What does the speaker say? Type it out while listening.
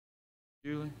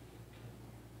Julie?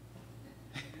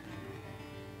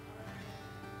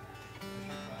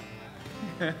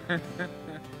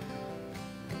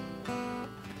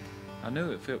 I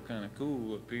knew it felt kind of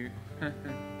cool up here.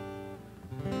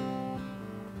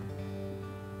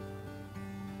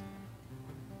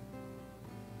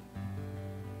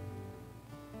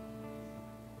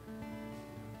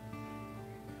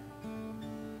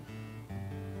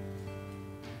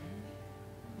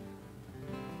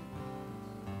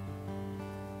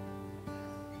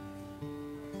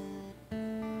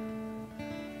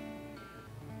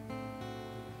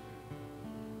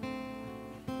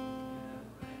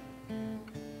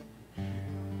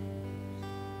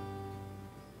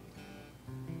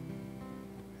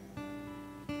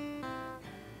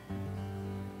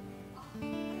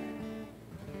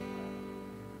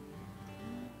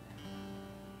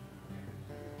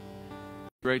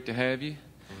 Great to have you.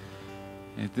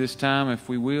 At this time, if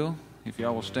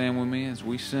y'all will stand with me as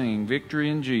we sing Victory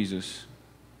in Jesus.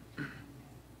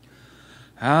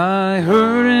 I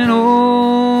heard an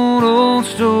old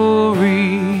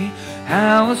story,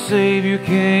 how a Savior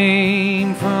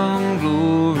came from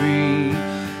glory,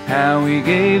 how He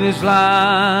gave His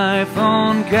life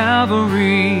on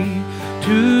Calvary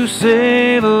to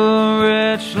save a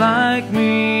wretch like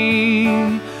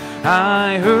me.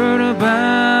 I heard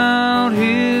about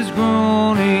His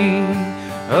groaning,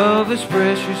 of His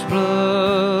precious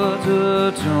blood's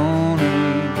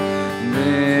atoning.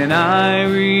 Then I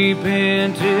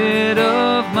repented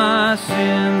of my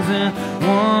sins and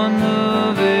won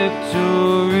the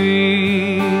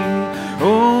victory.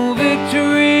 Oh,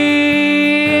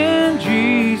 victory in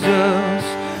Jesus,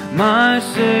 my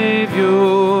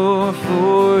Savior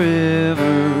forever.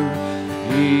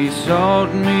 He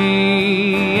sought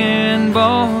me and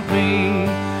bought me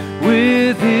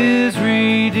with His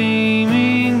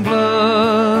redeeming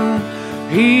blood.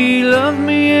 He loved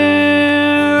me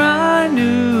ere I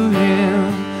knew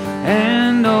Him,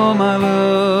 and all my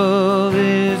love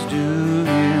is due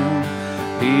Him.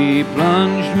 He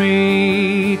plunged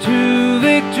me to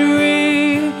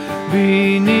victory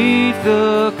beneath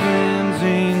the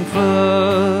cleansing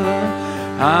flood.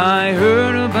 I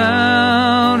heard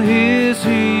about His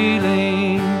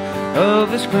healing,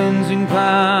 of His cleansing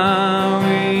power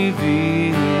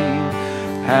revealing,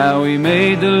 how He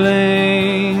made the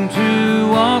lame to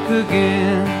walk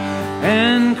again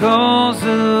and caused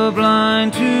the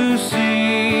blind to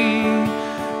see.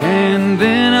 And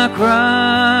then I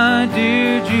cried,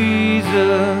 dear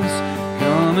Jesus,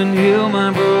 come and heal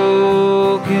my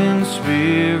broken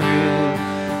spirit.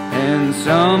 And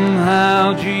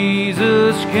somehow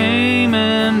Jesus came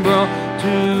and brought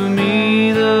to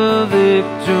me the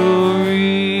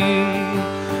victory.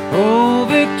 Oh,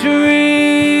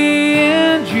 victory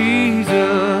in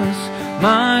Jesus,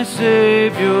 my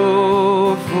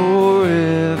Savior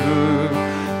forever.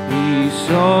 He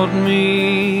sought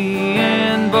me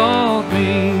and bought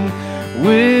me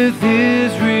with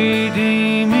His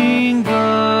redeeming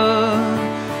blood.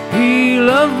 He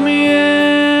loved me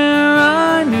ere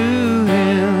I knew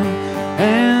Him,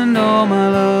 and all my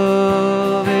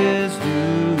love is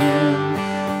due Him.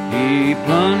 He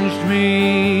plunged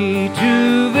me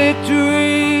to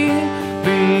victory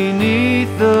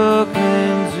beneath the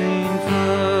cleansing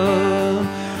flood.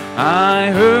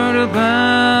 I heard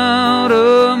about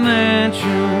a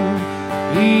mansion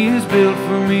He has built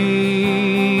for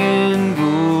me in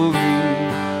glory,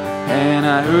 and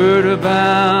I heard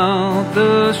about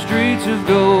the streets of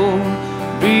gold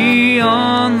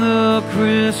beyond the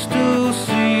crystal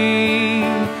sea,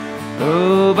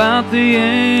 about the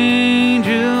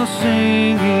angels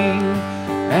singing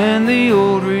and the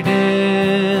old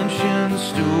redemption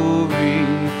story.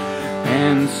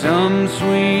 And some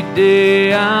sweet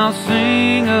day I'll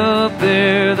sing up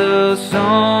there the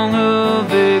song of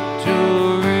victory.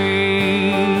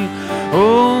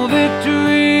 Oh,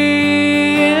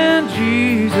 victory in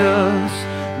Jesus,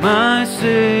 my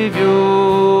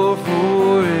Savior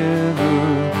forever.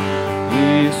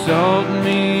 He sought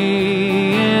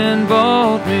me and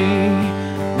bought me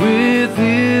with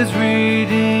His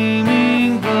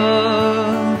redeeming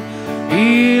blood.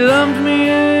 He loved me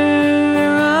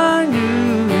ere I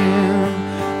knew Him,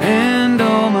 and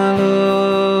all my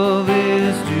love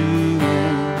is due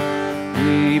Him.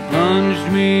 He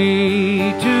plunged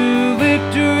me to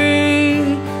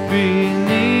victory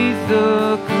beneath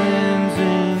the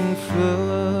cleansing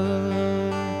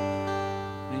flood.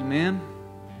 Amen.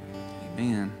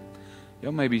 Amen.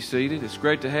 Y'all may be seated. It's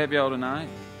great to have y'all tonight.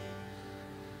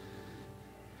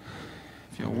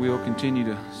 If y'all will continue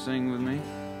to sing with me.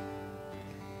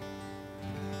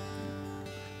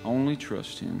 Only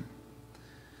trust Him.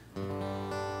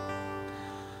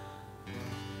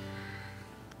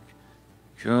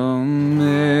 Come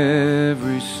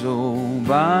every soul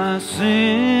by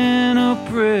sin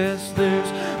oppressed,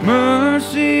 there's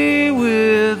mercy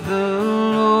with the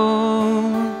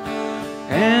Lord,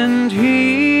 and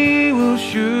He will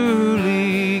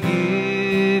surely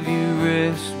give you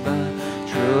rest by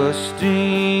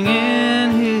trusting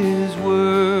in His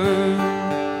word.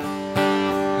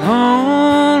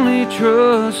 Only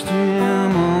trust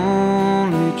Him,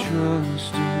 only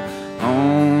trust Him,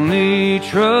 only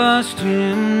trust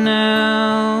Him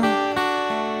now.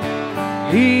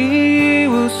 He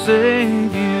will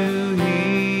save you,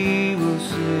 He will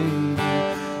save you,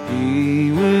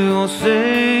 He will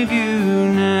save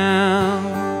you now.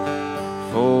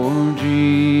 For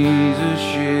Jesus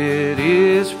shed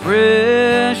His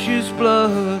precious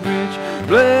blood, rich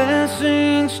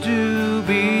blessings to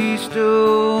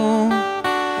bestow.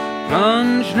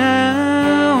 Plunge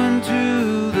now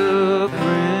into the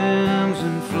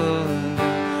crimson flood,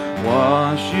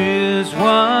 washes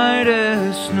white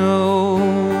as snow.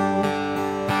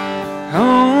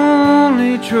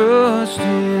 Only trust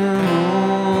Him,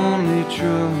 only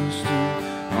trust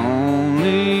Him,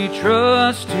 only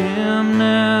trust Him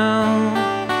now.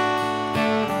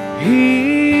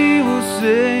 He will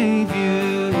save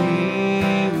you,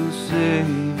 He will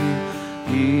save you,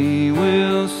 He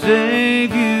will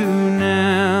save you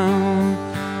now.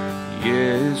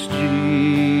 Yes,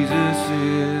 Jesus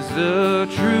is the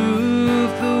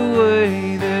truth, the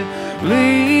way that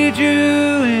leads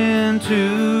you into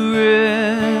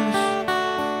rest.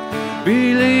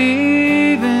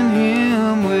 Believe in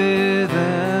Him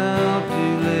without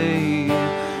delay,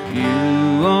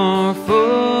 you are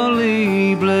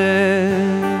fully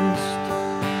blessed.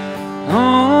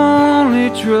 Only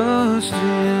trust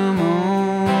Him,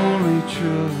 only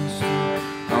trust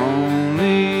Him,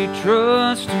 only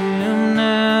trust Him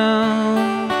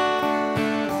now.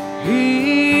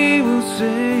 He will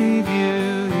save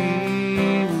you,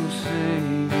 He will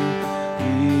save you,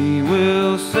 He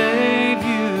will save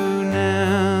you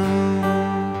now.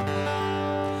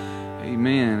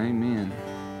 Amen, amen.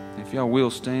 If y'all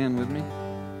will stand with me.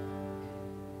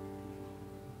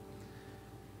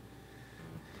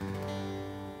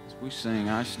 As we sing,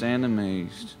 I stand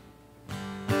amazed.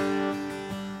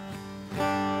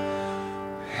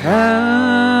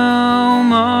 How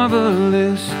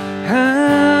marvelous,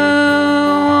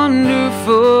 how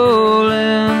wonderful,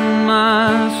 and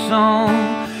my song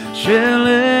shall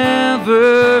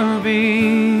ever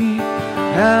be.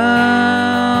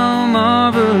 How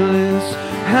marvelous,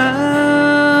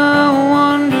 how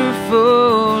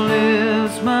wonderful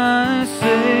is my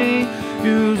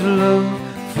Savior's love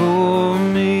for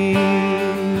me.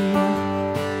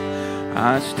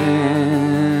 I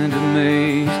stand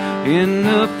amazed in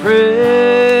the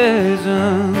presence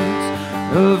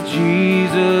of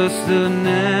Jesus the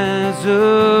Nazarene,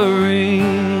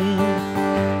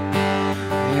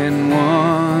 and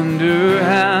wonder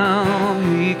how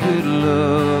He could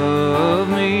love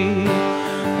me,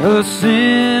 a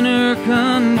sinner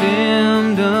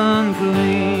condemned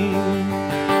unclean,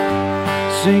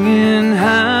 singing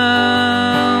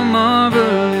how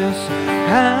marvelous,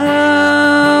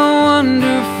 how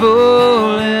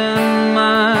wonderful, and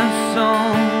my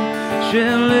song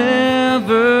shall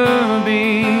ever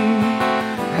be.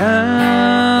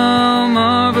 How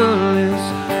marvelous,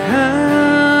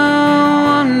 how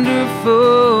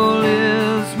wonderful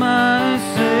is my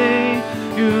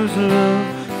Savior's love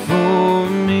for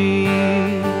me.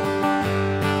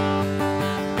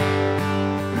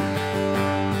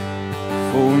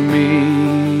 For me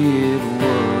it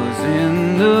was in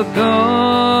the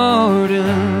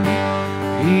garden,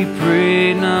 He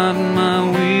prayed, not my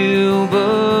will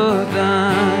but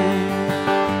thine.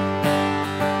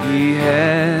 He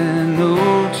had no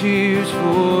tears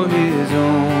for His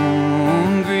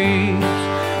own griefs,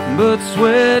 but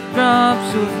sweat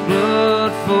drops of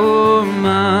blood for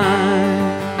mine,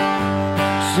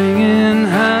 singing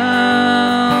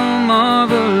how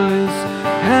marvelous,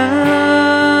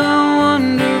 how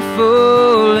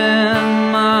wonderful,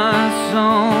 and my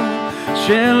song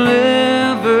shall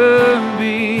ever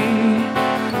be.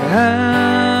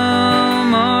 How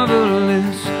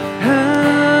marvelous,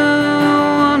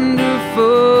 how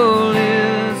wonderful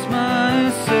is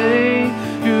my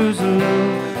Savior's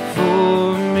love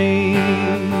for me.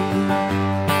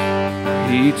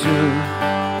 He took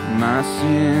my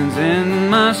sins and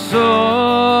my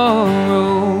sorrows,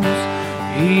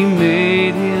 He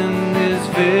made Him His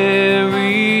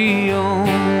very own.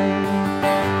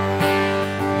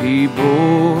 He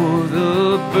bore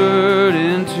the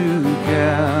burden to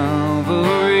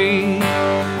Calvary,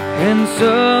 and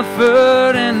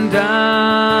suffered and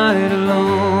died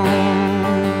alone.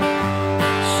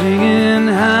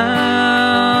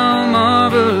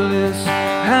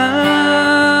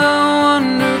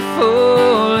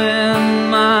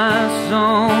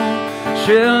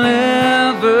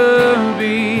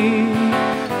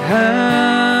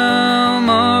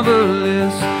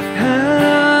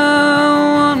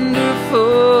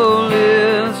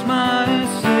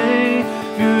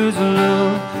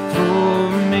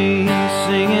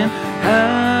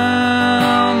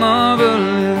 how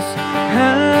marvelous,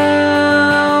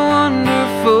 how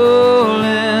wonderful,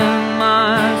 and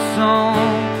my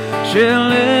song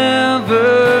shall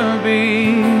ever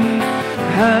be.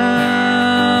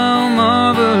 How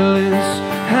marvelous,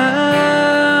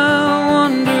 how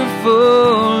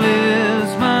wonderful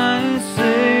is my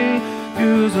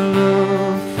Savior's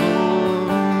love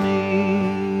for me.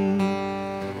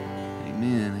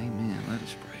 Amen, amen. Let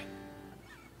us pray.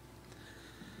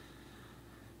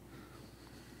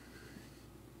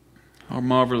 Our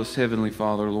marvelous Heavenly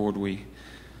Father, Lord, we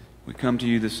come to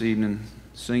you this evening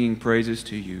singing praises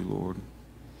to you, Lord,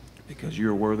 because you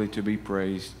are worthy to be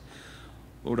praised.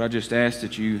 Lord, I just ask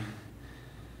that you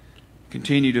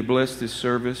continue to bless this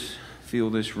service, fill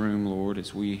this room, Lord,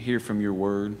 as we hear from your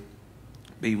word.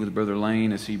 Be with Brother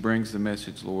Lane as he brings the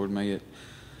message, Lord. May it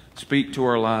speak to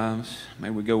our lives. May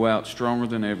we go out stronger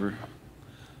than ever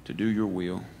to do your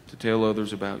will, to tell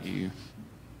others about you.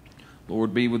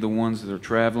 Lord, be with the ones that are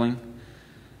traveling.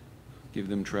 Give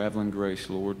them traveling grace,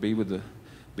 Lord. Be with the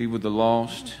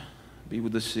lost, be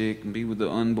with the sick, and be with the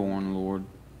unborn, Lord.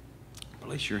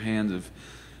 Place your hands of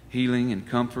healing and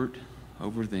comfort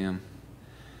over them.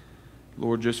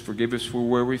 Lord, just forgive us for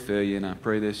where we fail you, and I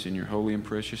pray this in your holy and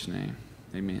precious name.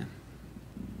 Amen.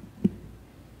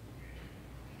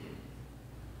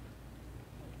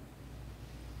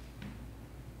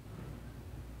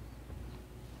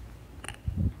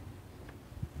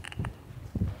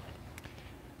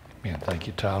 Amen. Thank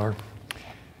you, Tyler.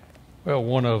 Well,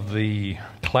 one of the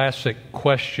classic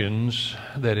questions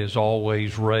that is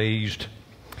always raised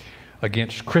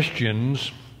against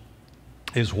Christians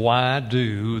is, why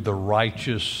do the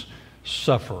righteous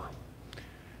suffer?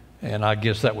 And I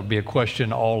guess that would be a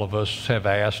question all of us have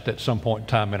asked at some point in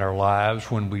time in our lives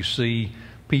when we see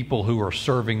people who are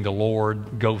serving the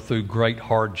Lord go through great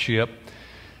hardship.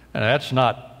 And that's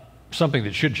not something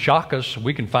that should shock us.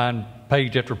 We can find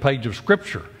page after page of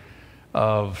Scripture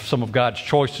of some of God's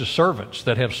choicest servants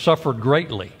that have suffered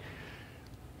greatly.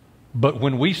 But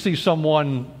when we see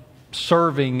someone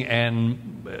serving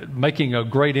and making a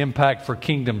great impact for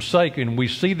kingdom's sake, and we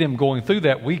see them going through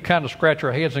that, we kind of scratch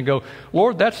our heads and go,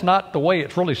 Lord, that's not the way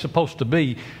it's really supposed to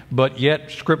be. But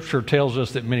yet Scripture tells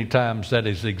us that many times that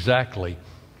is exactly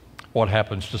what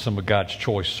happens to some of God's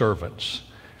choice servants.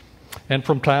 And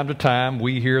from time to time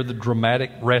we hear the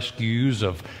dramatic rescues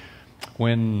of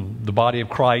when the body of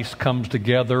Christ comes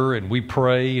together and we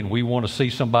pray and we want to see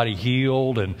somebody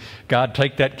healed, and God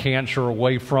take that cancer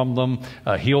away from them,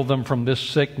 heal them from this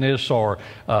sickness, or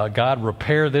God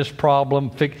repair this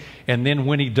problem. And then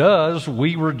when He does,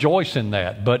 we rejoice in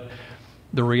that. But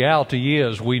the reality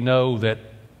is, we know that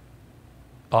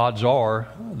odds are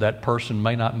that person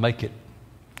may not make it.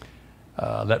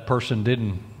 That person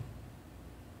didn't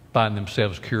find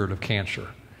themselves cured of cancer.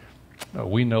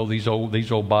 We know these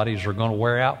old bodies are going to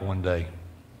wear out one day.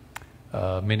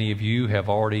 Many of you have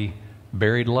already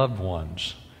buried loved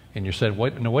ones, and you said,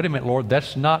 wait a minute, Lord,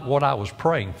 that's not what I was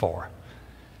praying for.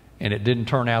 And it didn't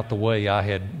turn out the way I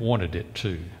had wanted it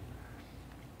to.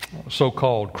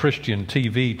 So-called Christian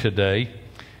TV today,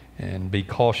 and be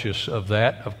cautious of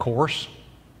that, of course.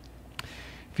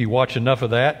 If you watch enough of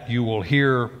that, you will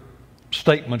hear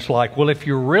statements like, well, if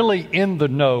you're really in the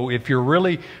know, if you're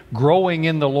really growing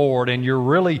in the Lord and you're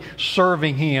really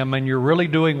serving Him and you're really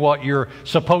doing what you're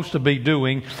supposed to be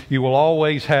doing, you will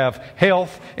always have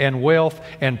health and wealth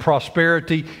and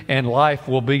prosperity, and life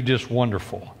will be just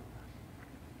wonderful.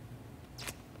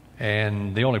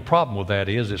 And the only problem with that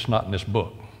is it's not in this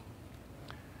book.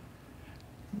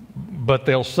 But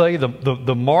they'll say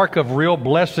the mark of real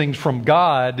blessings from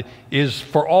God is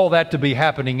for all that to be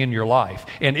happening in your life.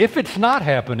 And if it's not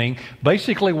happening,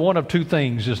 basically one of two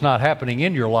things is not happening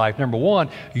in your life. Number one,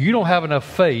 you don't have enough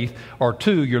faith, or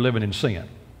two, you're living in sin.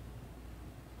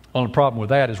 Only problem with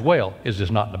that as well is it's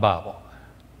not in the Bible.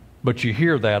 But you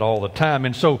hear that all the time.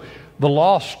 And so the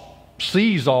lost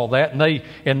sees all that,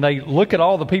 and they look at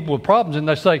all the people with problems and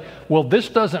they say, well, this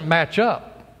doesn't match up.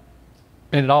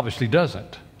 And it obviously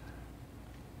doesn't.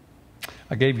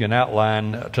 I gave you an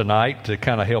outline tonight to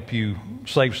kind of help you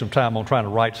save some time on trying to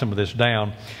write some of this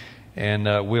down, and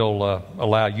we'll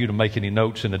allow you to make any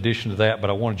notes in addition to that, but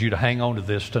I wanted you to hang on to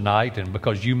this tonight, and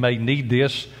because you may need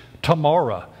this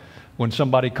tomorrow when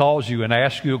somebody calls you and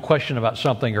asks you a question about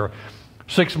something, or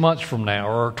 6 months from now,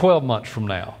 or 12 months from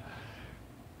now.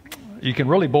 You can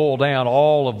really boil down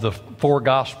all of the 4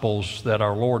 Gospels that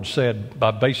our Lord said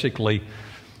by basically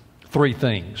 3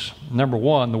 things. Number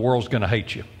one, the world's going to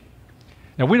hate you.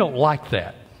 Now, we don't like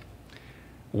that.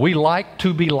 We like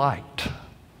to be liked.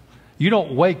 You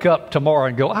don't wake up tomorrow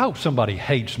and go, I hope somebody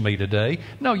hates me today.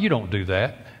 No, you don't do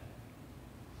that.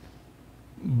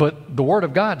 But the Word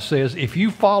of God says if you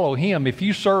follow Him, if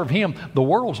you serve Him, the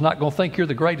world's not going to think you're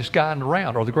the greatest guy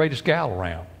around or the greatest gal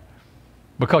around,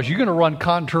 because you're going to run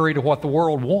contrary to what the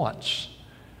world wants.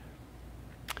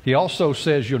 He also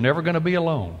says you're never going to be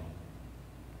alone.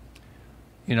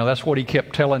 You know, that's what He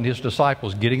kept telling His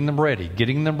disciples, getting them ready,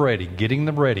 getting them ready, getting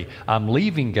them ready. I'm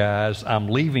leaving, guys,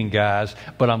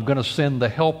 but I'm going to send the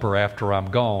helper after I'm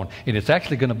gone. And it's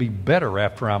actually going to be better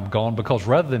after I'm gone, because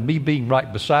rather than me being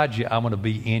right beside you, I'm going to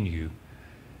be in you,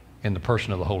 in the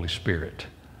person of the Holy Spirit.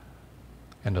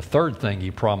 And the third thing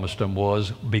He promised them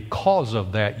was, because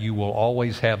of that, you will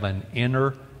always have an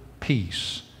inner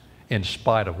peace in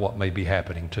spite of what may be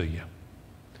happening to you.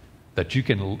 That you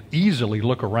can easily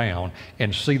look around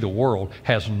and see the world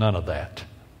has none of that.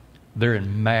 They're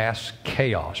in mass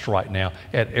chaos right now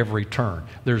at every turn.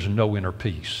 There's no inner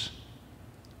peace.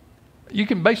 You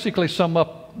can basically sum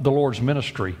up the Lord's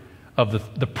ministry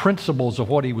of the principles of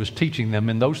what He was teaching them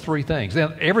in those three things.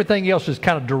 And everything else is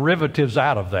kind of derivatives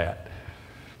out of that.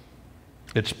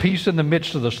 It's peace in the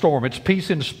midst of the storm. It's peace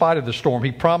in spite of the storm.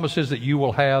 He promises that you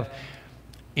will have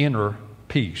inner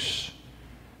peace.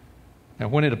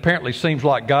 And when it apparently seems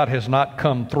like God has not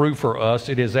come through for us,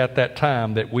 it is at that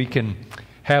time that we can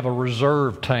have a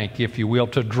reserve tank, if you will,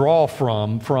 to draw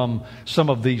from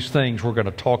some of these things we're going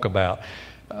to talk about.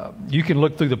 You can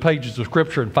look through the pages of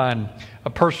Scripture and find a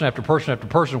person after person after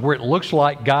person where it looks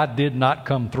like God did not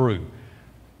come through.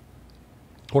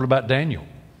 What about Daniel?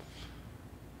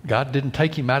 God didn't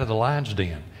take him out of the lion's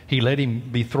den. He let him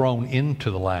be thrown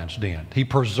into the lion's den. He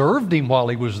preserved him while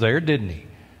he was there, didn't He?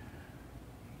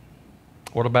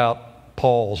 What about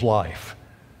Paul's life?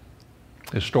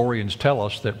 Historians tell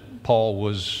us that Paul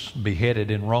was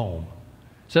beheaded in Rome.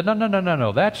 Said,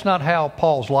 no. That's not how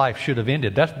Paul's life should have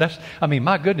ended. I mean,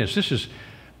 my goodness, this is,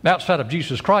 outside of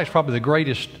Jesus Christ, probably the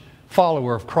greatest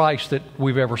follower of Christ that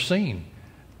we've ever seen.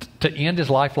 To end his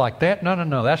life like that?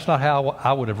 No. That's not how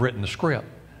I would have written the script.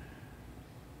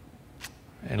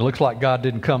 And it looks like God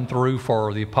didn't come through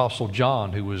for the Apostle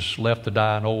John, who was left to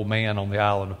die an old man on the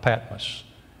island of Patmos.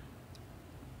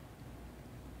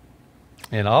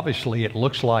 And obviously it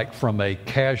looks like from a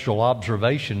casual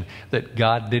observation that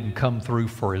God didn't come through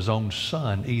for His own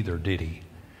Son either, did He?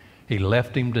 He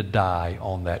left Him to die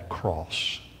on that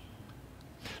cross.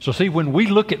 So see, when we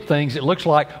look at things, it looks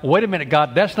like, wait a minute,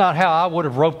 God, that's not how I would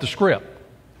have wrote the script.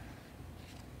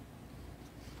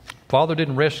 Father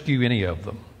didn't rescue any of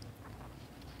them.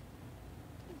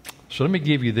 So let me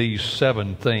give you these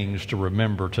 7 things to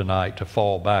remember tonight, to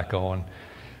fall back on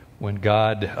when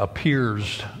God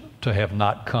appears to have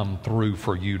not come through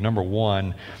for you. Number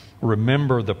 1,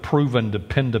 remember the proven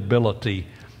dependability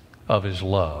of His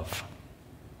love.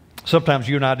 Sometimes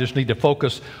you and I just need to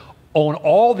focus on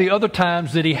all the other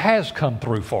times that He has come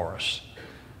through for us.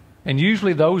 And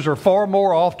usually those are far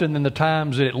more often than the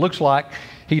times that it looks like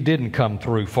He didn't come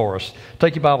through for us.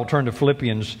 Take your Bible, turn to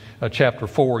Philippians chapter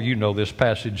 4. You know this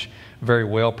passage very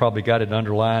well, probably got it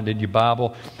underlined in your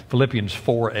Bible. Philippians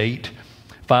 4:8.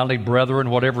 Finally, brethren,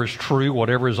 whatever is true,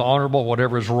 whatever is honorable,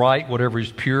 whatever is right, whatever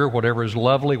is pure, whatever is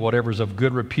lovely, whatever is of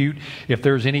good repute, if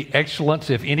there's any excellence,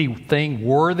 if anything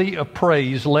worthy of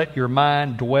praise, let your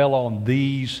mind dwell on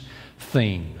these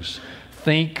things.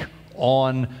 Think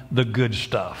on the good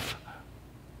stuff.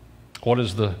 What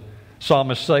does the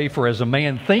psalmist say? For as a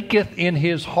man thinketh in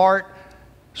his heart,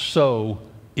 so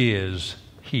is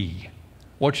he.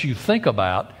 What you think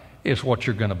about is what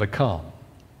you're going to become.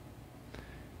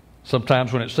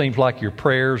 Sometimes when it seems like your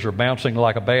prayers are bouncing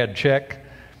like a bad check,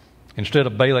 instead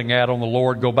of bailing out on the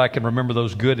Lord, go back and remember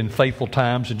those good and faithful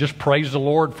times and just praise the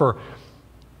Lord for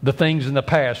the things in the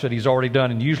past that He's already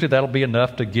done. And usually that'll be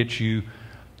enough to get you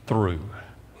through.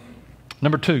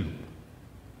 Number 2,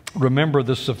 remember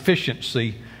the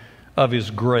sufficiency of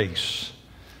His grace.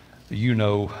 You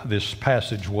know this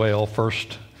passage well, 1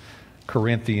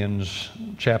 Corinthians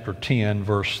chapter 10,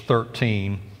 verse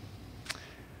 13.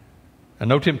 And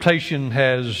no temptation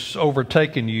has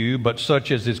overtaken you, but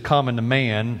such as is common to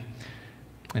man.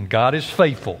 And God is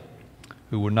faithful,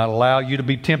 who will not allow you to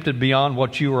be tempted beyond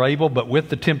what you are able, but with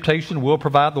the temptation will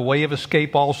provide the way of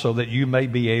escape also, that you may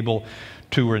be able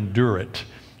to endure it.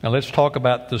 Now let's talk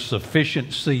about the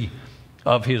sufficiency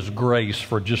of His grace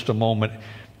for just a moment.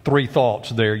 3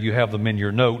 thoughts there. You have them in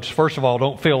your notes. First of all,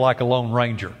 don't feel like a lone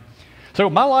ranger.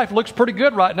 So my life looks pretty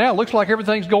good right now. It looks like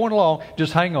everything's going along.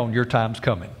 Just hang on. Your time's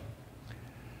coming.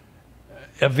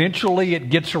 Eventually it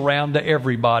gets around to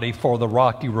everybody for the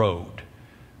rocky road,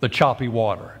 the choppy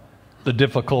water, the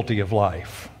difficulty of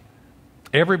life.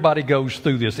 Everybody goes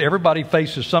through this. Everybody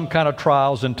faces some kind of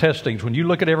trials and testings. When you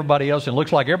look at everybody else and it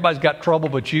looks like everybody's got trouble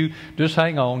but you, just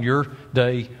hang on. Your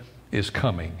day is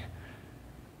coming.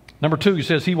 Number 2, he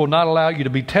says he will not allow you to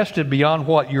be tested beyond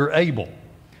what you're able.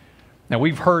 Now,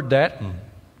 we've heard that and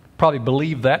probably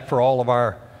believed that for all of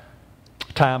our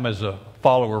time as a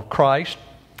follower of Christ.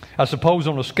 I suppose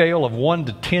on a scale of 1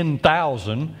 to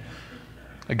 10,000,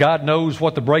 God knows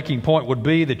what the breaking point would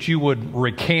be, that you would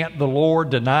recant the Lord,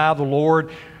 deny the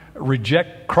Lord,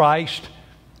 reject Christ.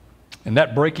 And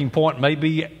that breaking point may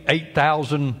be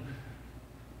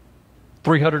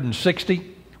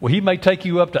 8,360. Well, he may take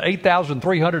you up to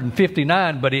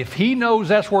 8,359, but if he knows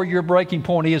that's where your breaking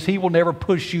point is, he will never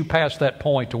push you past that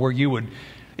point to where you would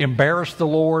embarrass the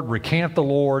Lord, recant the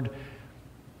Lord.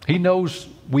 He knows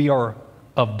we are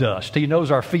of dust. He knows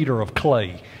our feet are of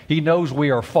clay. He knows we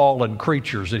are fallen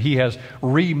creatures, that he has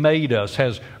remade us,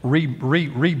 has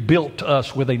rebuilt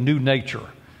us with a new nature.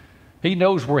 He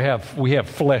knows we have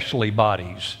fleshly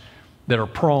bodies that are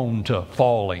prone to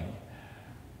falling.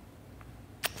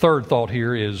 Third thought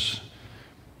here is,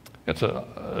 it's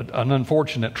an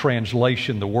unfortunate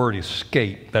translation, the word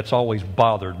escape. That's always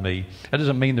bothered me. That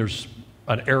doesn't mean there's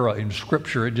an error in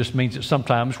Scripture. It just means that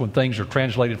sometimes when things are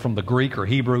translated from the Greek or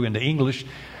Hebrew into English,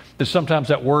 that sometimes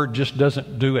that word just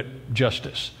doesn't do it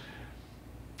justice.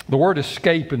 The word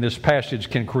escape in this passage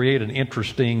can create an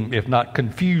interesting, if not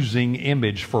confusing,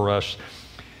 image for us.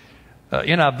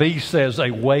 NIV says a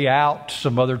way out.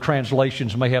 Some other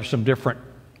translations may have some different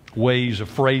ways of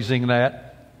phrasing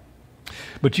that.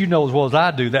 But you know as well as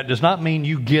I do, that does not mean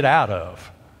you get out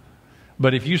of.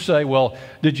 But if you say, well,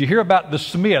 did you hear about the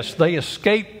Smiths? They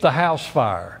escaped the house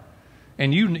fire.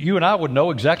 And you and I would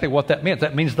know exactly what that meant.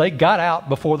 That means they got out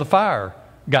before the fire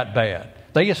got bad.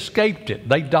 They escaped it.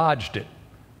 They dodged it.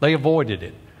 They avoided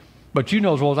it. But you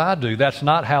know as well as I do, that's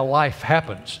not how life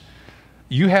happens.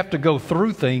 You have to go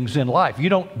through things in life. You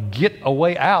don't get a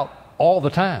way out all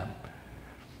the time.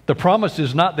 The promise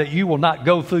is not that you will not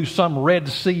go through some Red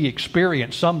Sea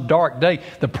experience, some dark day.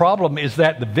 The problem is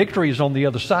that the victory is on the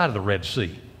other side of the Red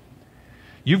Sea.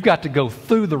 You've got to go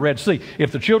through the Red Sea.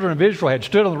 If the children of Israel had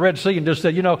stood on the Red Sea and just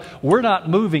said, you know, we're not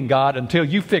moving, God, until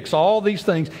you fix all these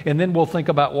things, and then we'll think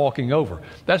about walking over.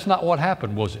 That's not what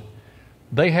happened, was it?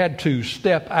 They had to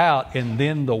step out, and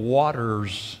then the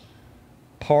waters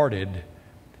parted,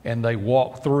 and they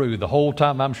walked through. The whole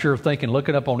time, I'm sure, thinking,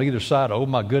 looking up on either side, oh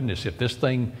my goodness, if this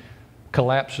thing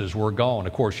collapses, we're gone.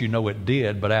 Of course, you know it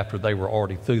did, but after they were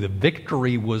already through, the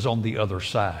victory was on the other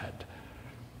side.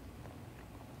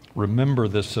 Remember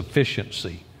the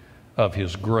sufficiency of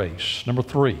His grace. Number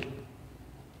 3,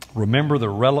 remember the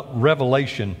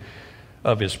revelation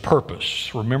of His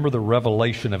purpose. Remember the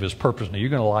revelation of His purpose. Now, you're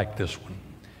going to like this one.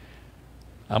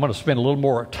 I'm going to spend a little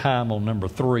more time on number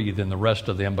 3 than the rest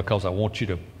of them because I want you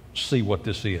to see what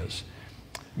this is.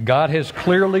 God has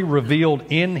clearly revealed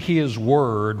in His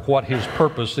Word what His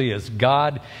purpose is.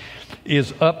 God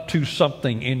is up to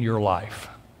something in your life.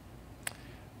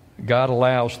 God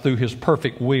allows through His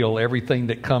perfect will everything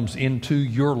that comes into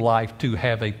your life to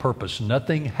have a purpose.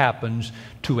 Nothing happens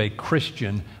to a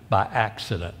Christian by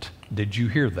accident. Did you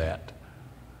hear that?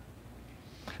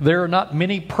 There are not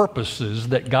many purposes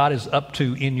that God is up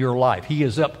to in your life. He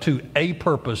is up to a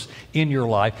purpose in your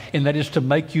life, and that is to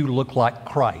make you look like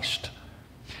Christ.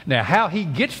 Now, how He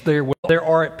gets there, well, there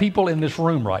are people in this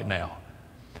room right now.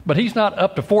 But He's not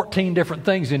up to 14 different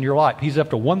things in your life. He's up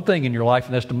to one thing in your life,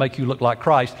 and that's to make you look like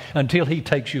Christ until He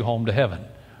takes you home to heaven.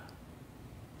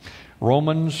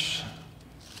 Romans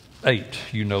 8,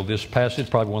 you know this passage,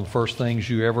 probably one of the first things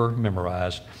you ever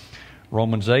memorized.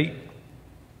 Romans 8,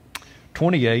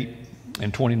 28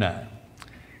 and 29.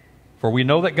 For we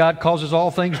know that God causes all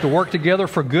things to work together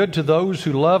for good to those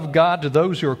who love God, to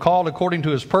those who are called according to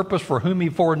His purpose, for whom He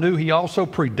foreknew, He also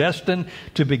predestined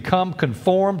to become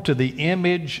conformed to the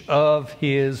image of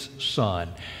His Son.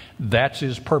 That's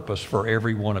His purpose for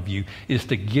every one of you, is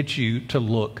to get you to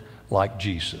look like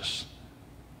Jesus.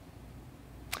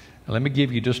 Now, let me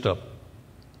give you just a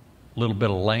little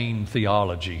bit of lame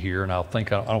theology here, and I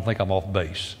don't think I'm off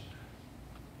base.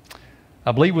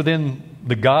 I believe within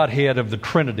the Godhead of the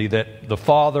Trinity that the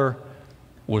Father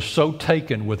was so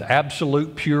taken with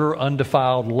absolute, pure,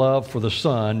 undefiled love for the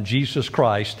Son, Jesus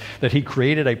Christ, that He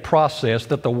created a process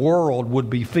that the world would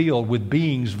be filled with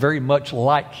beings very much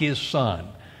like His Son.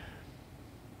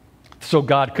 So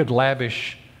God could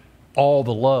lavish all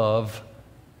the love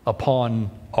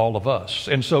upon all of us.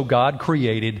 And so God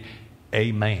created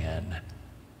a man.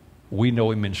 We know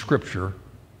him in Scripture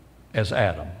as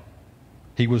Adam.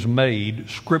 He was made,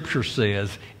 Scripture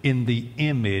says, in the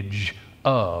image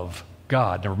of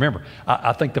God. Now remember,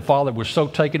 I think the Father was so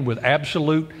taken with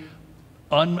absolute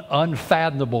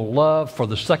unfathomable love for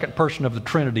the second person of the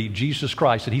Trinity, Jesus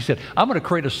Christ. And he said, I'm going to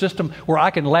create a system where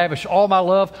I can lavish all my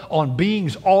love on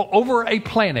beings all over a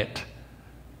planet.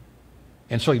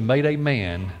 And so he made a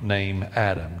man named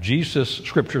Adam. Jesus,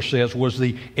 Scripture says, was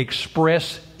the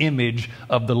express image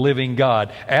of the living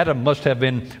God. Adam must have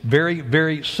been very,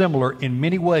 very similar in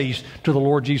many ways to the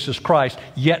Lord Jesus Christ,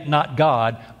 yet not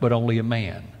God, but only a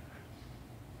man.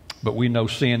 But we know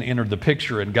sin entered the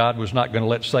picture, and God was not going to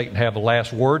let Satan have the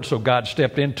last word, so God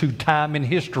stepped into time in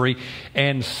history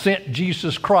and sent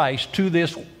Jesus Christ to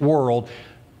this world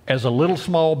as a little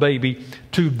small baby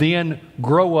to then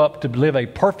grow up to live a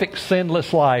perfect,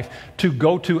 sinless life, to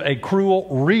go to a cruel,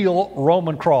 real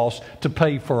Roman cross to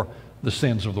pay for the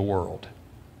sins of the world.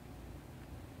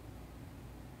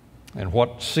 And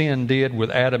what sin did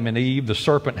with Adam and Eve, the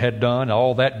serpent had done,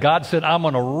 all that. God said, I'm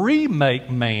going to remake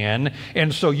man.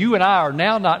 And so you and I are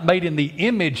now not made in the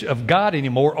image of God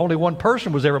anymore. Only one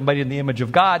person was ever made in the image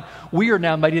of God. We are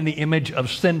now made in the image of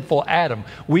sinful Adam.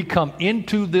 We come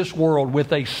into this world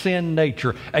with a sin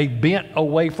nature, a bent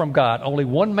away from God. Only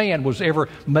one man was ever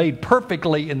made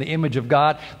perfectly in the image of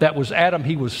God. That was Adam.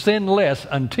 He was sinless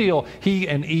until he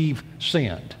and Eve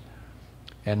sinned.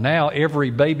 And now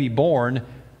every baby born,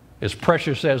 as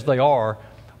precious as they are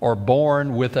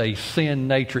born with a sin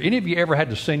nature. Any of you ever had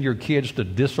to send your kids to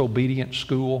disobedient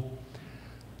school?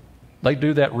 They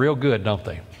do that real good, don't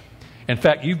they? In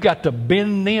fact, you've got to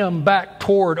bend them back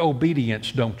toward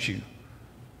obedience, don't you?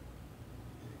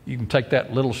 You can take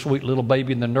that little sweet little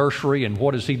baby in the nursery, and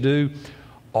what does he do?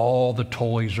 All the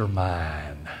toys are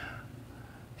mine.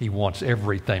 He wants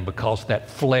everything because that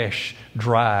flesh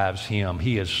drives him.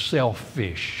 He is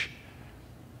selfish.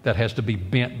 That has to be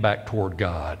bent back toward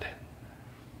God.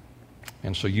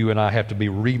 And so you and I have to be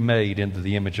remade into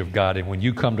the image of God. And when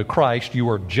you come to Christ, you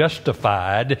are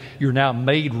justified. You're now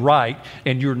made right.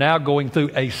 And you're now going through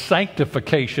a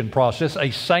sanctification process, a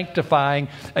sanctifying,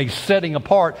 a setting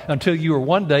apart until you are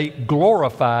one day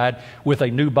glorified with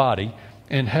a new body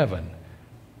in heaven.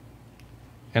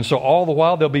 And so all the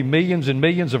while, there'll be millions and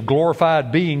millions of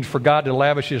glorified beings for God to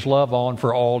lavish His love on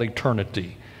for all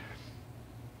eternity.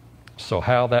 So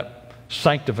how that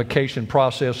sanctification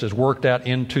process is worked out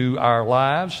into our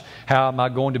lives. How am I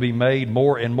going to be made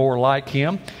more and more like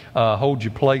Him? Hold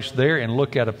your place there and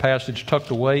look at a passage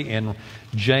tucked away in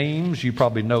James. You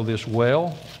probably know this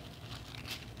well.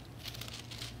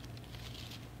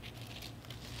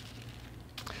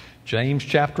 James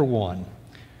chapter 1.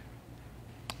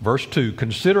 Verse 2,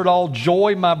 consider it all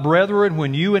joy, my brethren,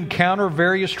 when you encounter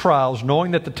various trials,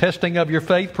 knowing that the testing of your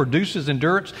faith produces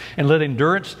endurance, and let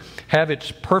endurance have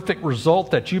its perfect result,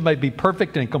 that you may be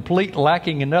perfect and complete,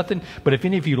 lacking in nothing. But if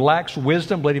any of you lacks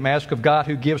wisdom, let him ask of God,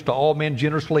 who gives to all men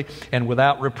generously and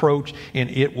without reproach, and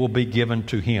it will be given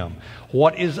to him.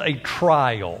 What is a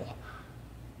trial?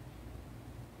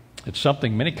 It's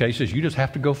something, in many cases, you just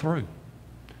have to go through.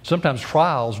 Sometimes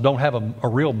trials don't have a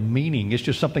real meaning. It's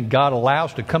just something God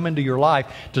allows to come into your life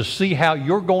to see how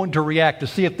you're going to react, to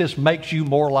see if this makes you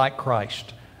more like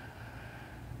Christ.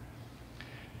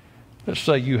 Let's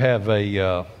say you have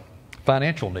a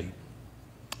financial need.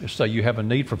 Let's say you have a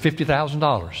need for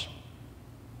 $50,000.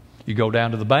 You go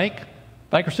down to the bank.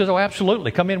 Banker says, oh,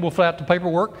 absolutely. Come in, we'll fill out the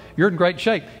paperwork. You're in great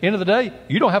shape. End of the day,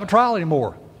 you don't have a trial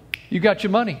anymore. You got your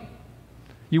money.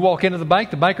 You walk into the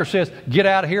bank, the banker says, get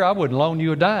out of here, I wouldn't loan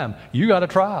you a dime. You got a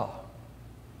trial.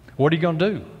 What are you going to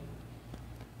do?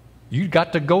 You've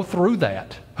got to go through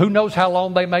that. Who knows how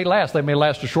long they may last? They may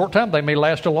last a short time, they may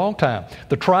last a long time.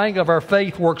 The trying of our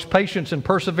faith works patience and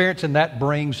perseverance, and that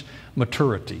brings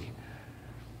maturity.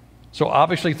 So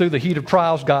obviously through the heat of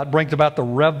trials, God brings about the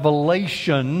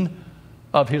revelation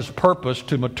of His purpose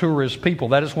to mature His people.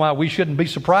 That is why we shouldn't be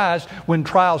surprised when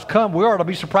trials come. We ought to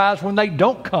be surprised when they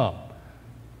don't come.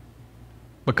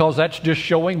 Because that's just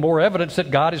showing more evidence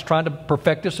that God is trying to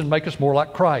perfect us and make us more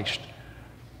like Christ.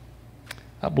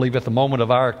 I believe at the moment of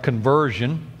our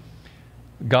conversion,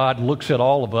 God looks at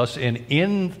all of us, and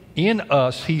in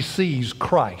us He sees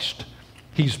Christ.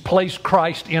 He's placed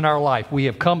Christ in our life. We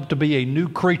have come to be a new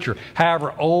creature.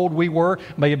 However old we were,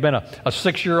 may have been a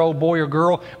 6-year-old boy or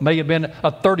girl, may have been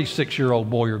a 36-year-old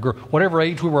boy or girl. Whatever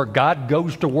age we were, God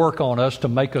goes to work on us to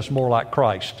make us more like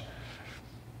Christ.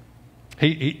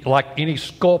 He, like any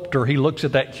sculptor, he looks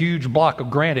at that huge block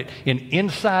of granite, and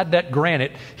inside that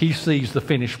granite, he sees the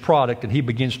finished product, and he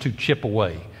begins to chip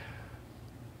away.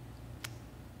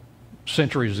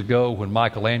 Centuries ago, when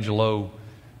Michelangelo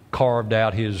carved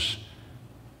out his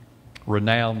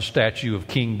renowned statue of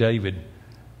King David,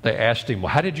 they asked him,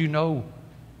 well, how did you know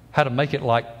how to make it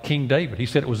like King David? He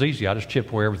said it was easy. I just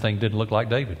chipped where everything didn't look like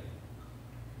David.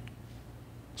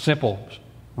 Simple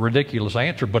Ridiculous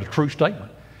answer, but a true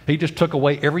statement. He just took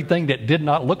away everything that did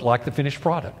not look like the finished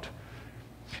product.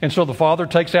 And so the Father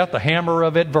takes out the hammer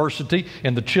of adversity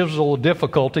and the chisel of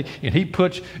difficulty, and He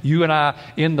puts you and I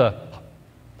in the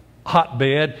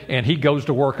hotbed, and He goes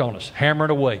to work on us, hammering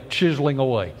away, chiseling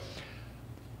away.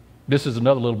 This is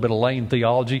another little bit of lane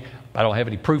theology. I don't have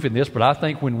any proof in this, but I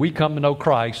think when we come to know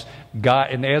Christ,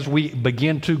 God, and as we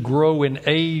begin to grow in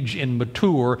age and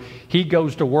mature, He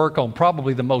goes to work on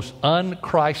probably the most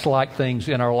un-Christ-like things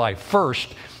in our life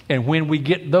first. And when we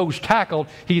get those tackled,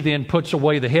 He then puts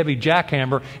away the heavy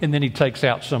jackhammer, and then He takes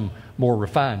out some more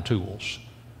refined tools.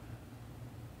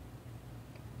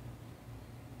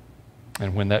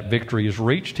 And when that victory is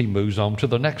reached, He moves on to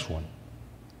the next one.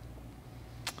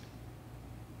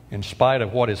 In spite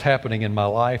of what is happening in my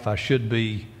life, I should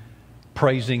be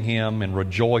praising Him and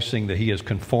rejoicing that He is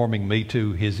conforming me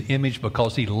to His image,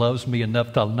 because He loves me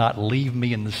enough to not leave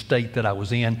me in the state that I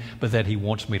was in, but that He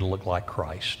wants me to look like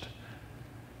Christ.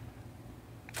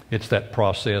 It's that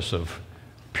process of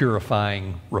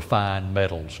purifying refined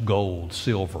metals, gold,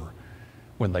 silver.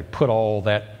 When they put all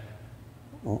that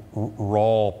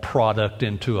raw product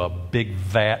into a big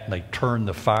vat and they turn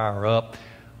the fire up,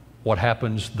 what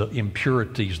happens? The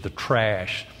impurities, the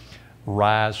trash,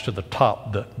 rise to the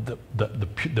top.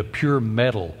 The pure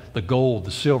metal, the gold,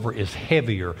 the silver is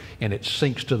heavier, and it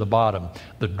sinks to the bottom.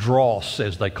 The dross,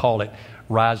 as they call it,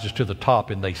 rises to the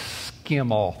top, and they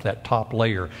skim off that top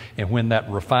layer. And when that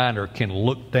refiner can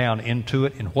look down into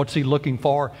it, and what's he looking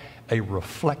for? A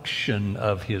reflection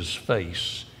of his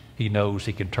face. He knows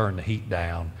he can turn the heat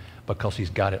down because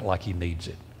he's got it like he needs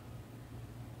it.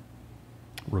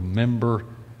 Remember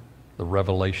the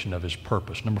revelation of His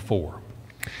purpose. Number 4,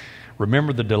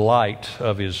 remember the delight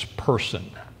of His person.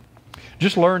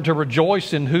 Just learn to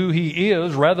rejoice in who He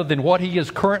is rather than what He is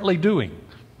currently doing.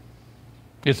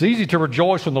 It's easy to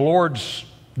rejoice when the Lord's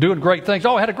doing great things.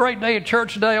 Oh, I had a great day at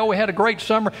church today. Oh, we had a great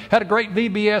summer, had a great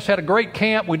VBS, had a great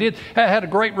camp. We had a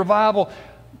great revival.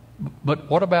 But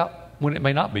what about when it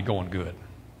may not be going good?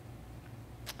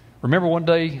 Remember one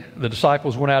day the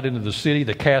disciples went out into the city,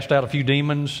 they cast out a few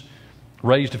demons,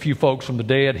 raised a few folks from the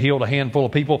dead, healed a handful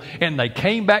of people, and they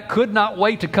came back, could not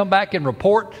wait to come back and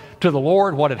report to the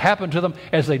Lord what had happened to them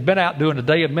as they'd been out doing a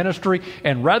day of ministry.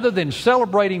 And rather than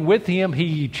celebrating with Him,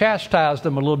 He chastised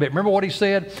them a little bit. Remember what He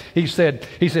said? He said,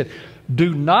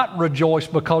 do not rejoice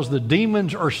because the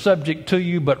demons are subject to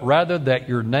you, but rather that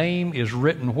your name is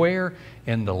written where?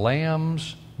 In the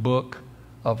Lamb's book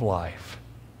of life.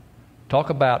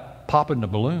 Talk about popping the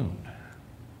balloon.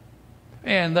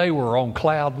 And they were on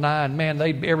cloud 9. Man,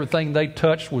 everything they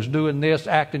touched was doing this,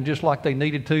 acting just like they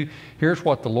needed to. Here's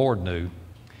what the Lord knew.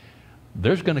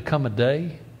 There's going to come a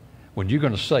day when you're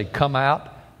going to say, come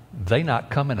out, they not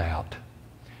coming out.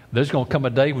 There's going to come a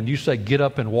day when you say, get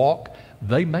up and walk,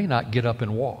 they may not get up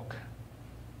and walk.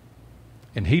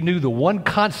 And He knew the one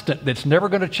constant that's never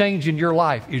going to change in your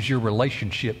life is your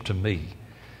relationship to me.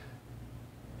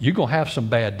 You're going to have some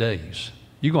bad days.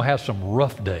 You're going to have some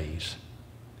rough days.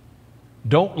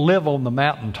 Don't live on the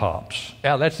mountaintops.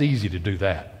 Now, that's easy to do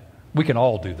that. We can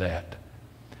all do that.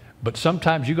 But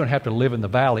sometimes you're going to have to live in the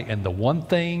valley. And the one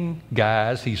thing,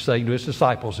 guys, He's saying to His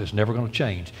disciples is never going to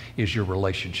change is your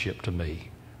relationship to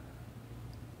me.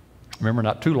 Remember,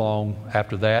 not too long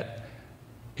after that,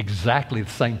 exactly the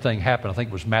same thing happened. I think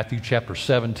it was Matthew chapter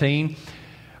 17.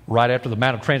 Right after the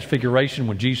Mount of Transfiguration,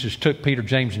 when Jesus took Peter,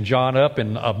 James, and John up,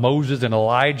 and Moses and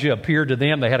Elijah appeared to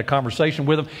them. They had a conversation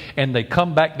with them, and they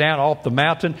come back down off the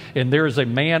mountain, and there is a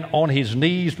man on his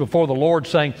knees before the Lord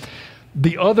saying,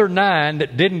 the other 9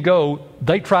 that didn't go,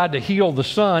 they tried to heal the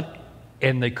son,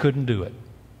 and they couldn't do it.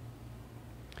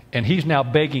 And he's now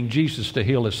begging Jesus to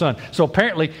heal his son. So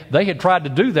apparently they had tried to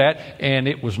do that, and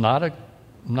it was not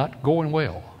going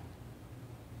well.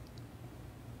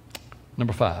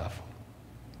 Number 5.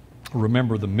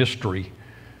 Remember the mystery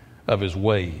of His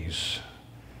ways.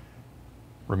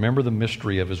 Remember the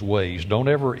mystery of His ways. Don't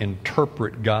ever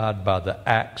interpret God by the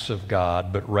acts of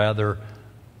God, but rather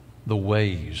the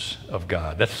ways of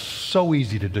God. That's so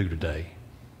easy to do today.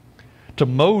 To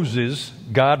Moses,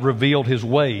 God revealed His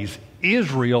ways.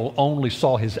 Israel only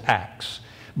saw His acts.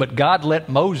 But God let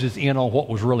Moses in on what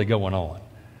was really going on.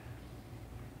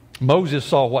 Moses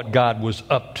saw what God was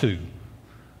up to.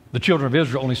 The children of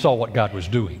Israel only saw what God was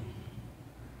doing.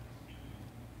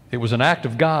 It was an act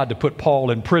of God to put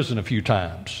Paul in prison a few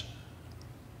times.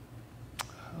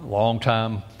 A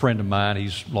long-time friend of mine,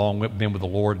 he's long been with the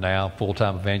Lord now,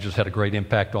 full-time evangelist, had a great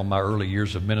impact on my early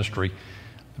years of ministry,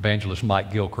 evangelist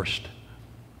Mike Gilchrist.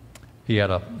 He had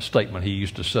a statement he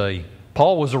used to say,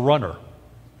 Paul was a runner.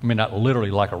 I mean, not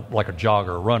literally like a jogger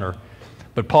or runner,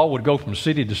 But Paul would go from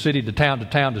city to city to town to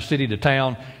town to city to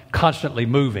town, constantly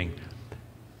moving.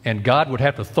 And God would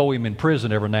have to throw him in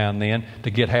prison every now and then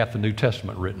to get half the New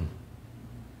Testament written.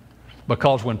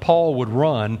 Because when Paul would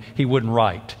run, he wouldn't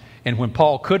write. And when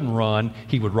Paul couldn't run,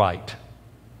 he would write.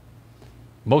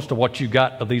 Most of what you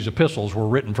got of these epistles were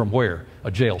written from where?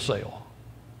 A jail cell.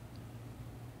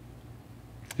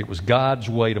 It was God's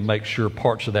way to make sure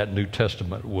parts of that New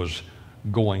Testament was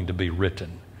going to be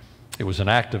written. It was an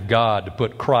act of God to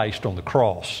put Christ on the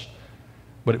cross,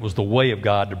 but it was the way of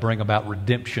God to bring about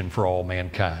redemption for all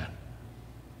mankind.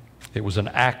 It was an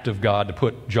act of God to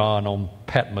put John on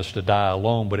Patmos to die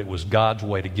alone, but it was God's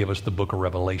way to give us the book of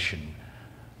Revelation.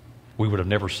 We would have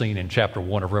never seen in chapter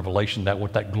 1 of Revelation that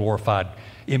what that glorified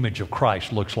image of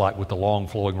Christ looks like with the long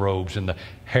flowing robes and the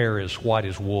hair as white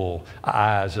as wool,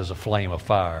 eyes as a flame of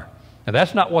fire. And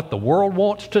that's not what the world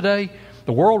wants today.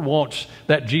 The world wants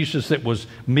that Jesus that was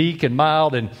meek and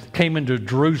mild and came into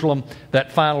Jerusalem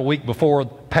that final week before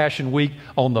Passion Week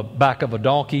on the back of a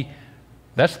donkey.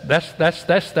 That's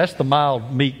the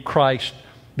mild, meek Christ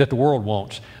that the world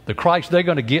wants. The Christ they're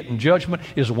going to get in judgment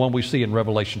is the one we see in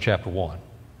Revelation chapter 1.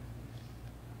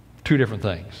 Two different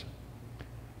things.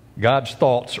 God's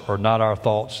thoughts are not our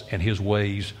thoughts, and His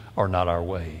ways are not our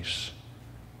ways.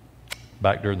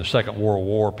 Back during the Second World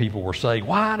War, people were saying,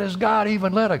 why does God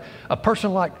even let a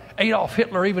person like Adolf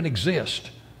Hitler even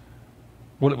exist?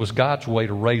 Well, it was God's way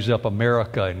to raise up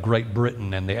America and Great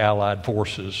Britain and the Allied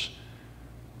forces.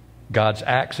 God's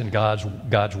acts and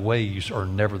God's ways are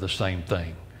never the same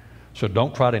thing. So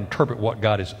don't try to interpret what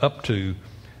God is up to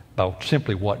by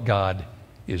simply what God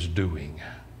is doing.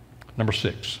 Number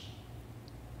 6,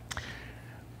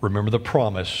 remember the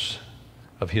promise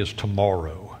of His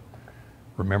tomorrow.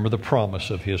 Remember the promise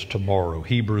of His tomorrow.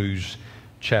 Hebrews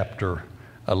chapter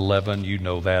 11, you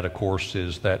know that, of course,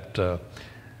 is that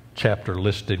chapter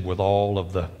listed with all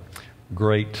of the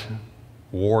great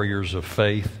warriors of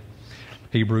faith.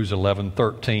 Hebrews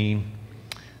 11:13,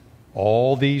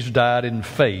 all these died in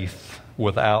faith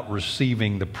without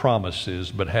receiving the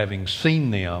promises, but having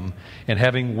seen them and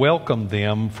having welcomed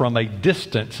them from a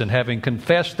distance and having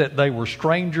confessed that they were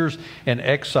strangers and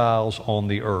exiles on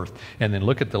the earth. And then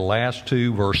look at the last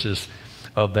two verses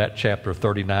of that chapter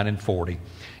 39 and 40.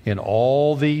 And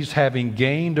all these, having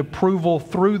gained approval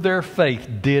through their faith,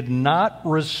 did not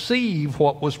receive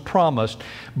what was promised,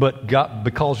 but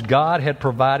because God had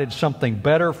provided something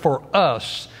better for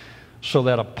us, so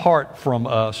that apart from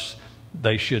us,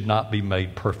 they should not be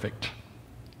made perfect.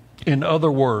 In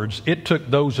other words, it took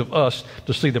those of us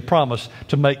to see the promise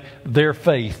to make their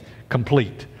faith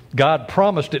complete. God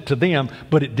promised it to them,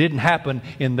 but it didn't happen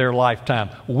in their lifetime.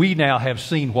 We now have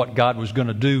seen what God was going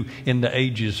to do in the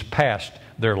ages past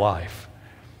their life.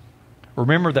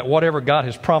 Remember that whatever God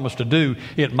has promised to do,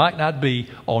 it might not be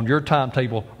on your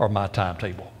timetable or my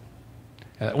timetable.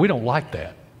 We don't like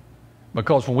that,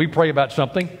 because when we pray about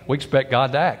something, we expect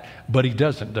God to act, but He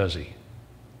doesn't, does He?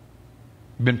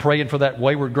 Been praying for that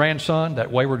wayward grandson,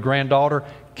 that wayward granddaughter?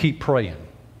 Keep praying.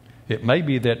 It may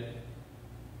be that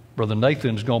Brother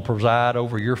Nathan's going to preside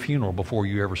over your funeral before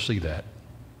you ever see that.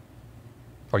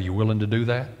 Are you willing to do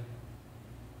that?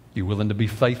 You willing to be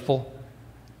faithful?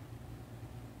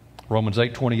 Romans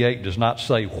 8:28 does not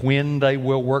say when they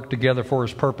will work together for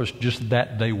His purpose, just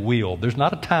that they will. There's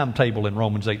not a timetable in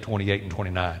Romans 8:28 and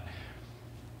 29.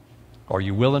 Are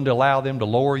you willing to allow them to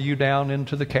lower you down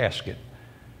into the casket,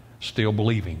 still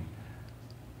believing,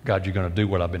 God, you're going to do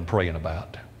what I've been praying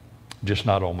about, just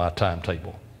not on my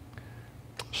timetable?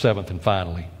 Seventh and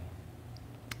finally,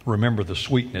 remember the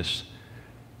sweetness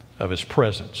of His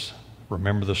presence.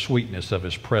 Remember the sweetness of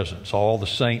His presence. All the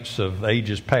saints of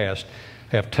ages past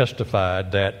have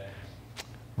testified that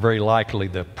very likely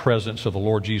the presence of the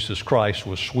Lord Jesus Christ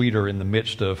was sweeter in the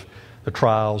midst of the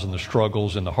trials and the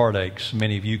struggles and the heartaches.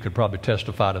 Many of you could probably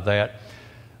testify to that.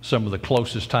 Some of the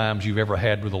closest times you've ever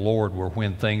had with the Lord were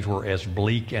when things were as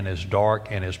bleak and as dark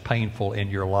and as painful in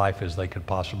your life as they could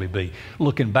possibly be.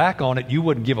 Looking back on it, you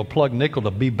wouldn't give a plug nickel to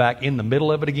be back in the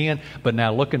middle of it again, but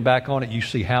now looking back on it, you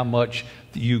see how much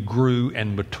you grew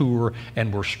and matured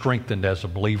and were strengthened as a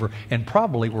believer, and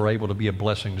probably were able to be a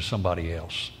blessing to somebody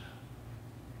else.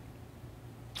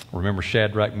 Remember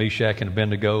Shadrach, Meshach, and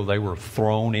Abednego? They were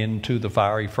thrown into the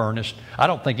fiery furnace. I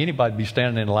don't think anybody'd be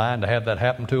standing in line to have that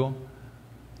happen to them.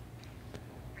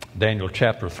 Daniel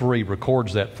chapter 3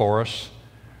 records that for us.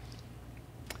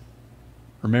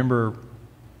 Remember,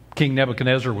 King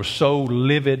Nebuchadnezzar was so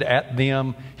livid at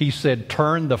them, he said,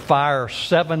 turn the fire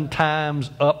 7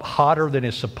 times up hotter than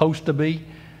it's supposed to be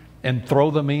and throw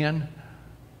them in.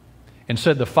 and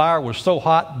said the fire was so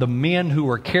hot, the men who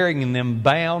were carrying them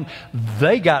bound,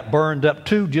 they got burned up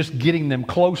too, just getting them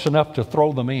close enough to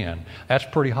throw them in. That's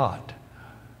pretty hot.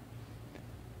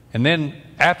 And then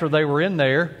after they were in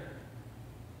there,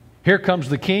 here comes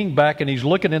the king back, and he's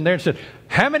looking in there and said,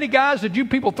 how many guys did you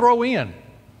people throw in?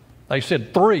 They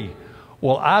said 3.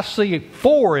 Well, I see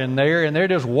 4 in there, and they're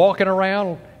just walking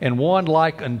around, and one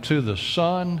like unto the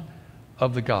Son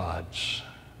of the gods.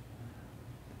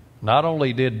 Not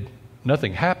only did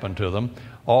nothing happen to them,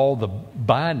 all the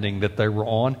binding that they were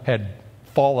on had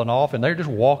fallen off, and they're just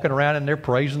walking around and they're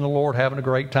praising the Lord, having a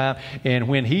great time. And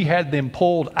when he had them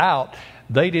pulled out,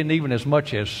 they didn't even as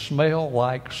much as smell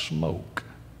like smoke.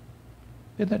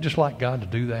 Isn't that just like God to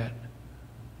do that?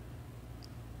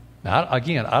 Now,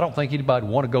 again, I don't think anybody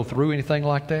would want to go through anything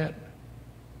like that,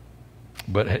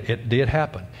 but it did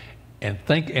happen. And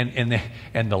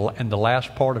the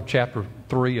last part of chapter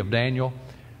 3 of Daniel,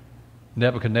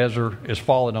 Nebuchadnezzar is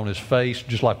falling on his face,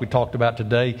 just like we talked about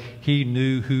today. He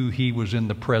knew who he was in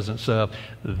the presence of.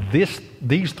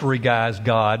 These 3 guys,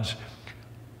 gods,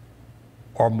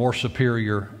 are more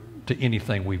superior to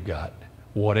anything we've got.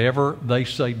 Whatever they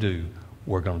say do,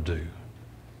 we're going to do.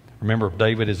 Remember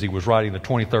David, as he was writing the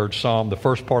 23rd Psalm, the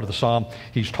first part of the Psalm,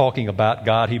 he's talking about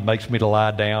God. He makes me to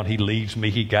lie down. He leads me.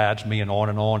 He guides me, and on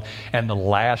and on. And the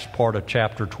last part of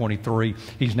chapter 23,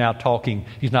 he's not talking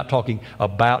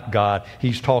about God.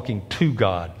 He's talking to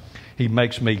God. He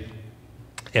makes me,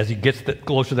 as he gets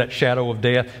close to that shadow of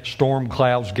death, storm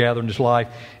clouds gather in his life,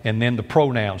 and then the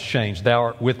pronouns change. Thou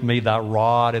art with me, thy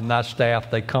rod and thy staff,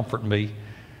 they comfort me.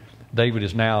 David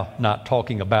is now not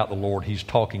talking about the Lord. He's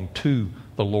talking to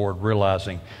the Lord,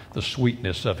 realizing the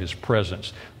sweetness of his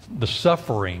presence. The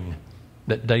suffering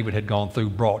that David had gone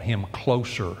through brought him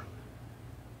closer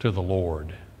to the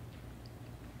Lord.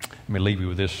 Let me leave you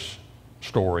with this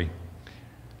story.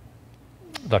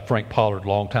 Dr. Frank Pollard,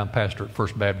 longtime pastor at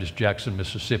First Baptist Jackson,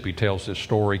 Mississippi, tells this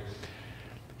story.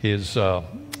 His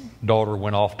daughter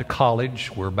went off to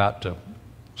college. We're about to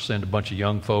send a bunch of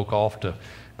young folk off to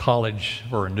college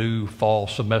for a new fall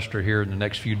semester here in the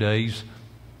next few days.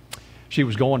 She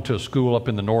was going to a school up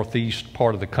in the northeast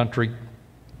part of the country.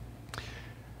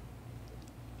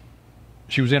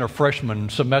 She was in her freshman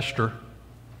semester.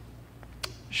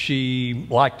 She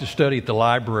liked to study at the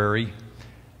library.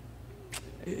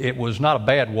 It was not a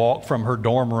bad walk from her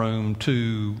dorm room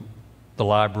to the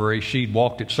library. She'd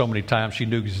walked it so many times she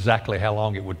knew exactly how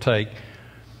long it would take.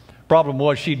 Problem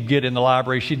was, she'd get in the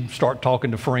library, she'd start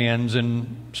talking to friends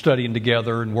and studying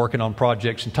together and working on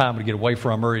projects, and time would get away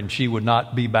from her, and she would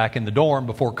not be back in the dorm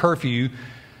before curfew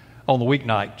on the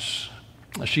weeknights.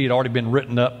 She had already been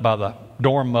written up by the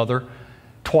dorm mother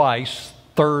twice.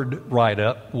 Third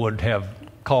write-up would have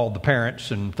called the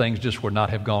parents, and things just would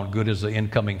not have gone good as the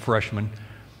incoming freshman.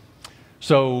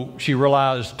 So she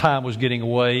realized time was getting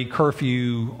away.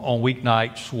 Curfew on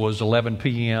weeknights was 11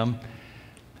 p.m.,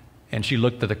 and she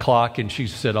looked at the clock and she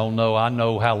said, oh no, I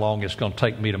know how long it's going to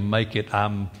take me to make it.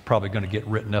 I'm probably going to get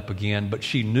written up again. But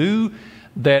she knew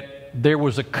that there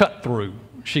was a cut through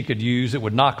she could use. It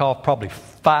would knock off probably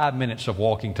 5 minutes of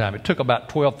walking time. It took about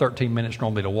 12, 13 minutes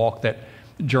normally to walk that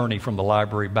journey from the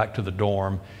library back to the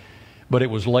dorm. But it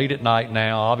was late at night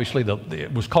now. Obviously,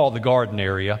 it was called the garden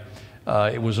area.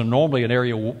 It was normally an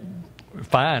area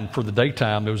fine for the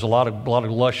daytime. There was a lot of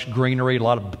lush greenery, a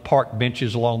lot of park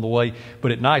benches along the way.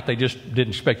 But at night, they just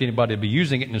didn't expect anybody to be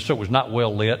using it, and so it was not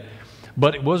well lit.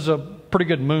 But it was a pretty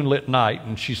good moonlit night,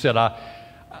 and she said,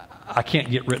 I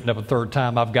can't get written up a third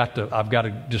time. I've got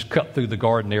to just cut through the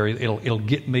garden area. It'll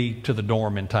get me to the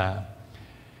dorm in time.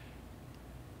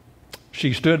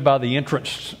 She stood by the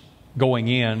entrance going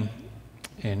in,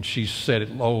 and she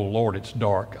said, oh, Lord, it's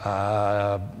dark.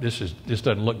 This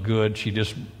doesn't look good. She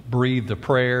just breathed a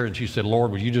prayer, and she said,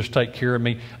 Lord, would you just take care of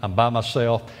me? I'm by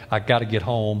myself. I got to get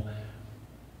home.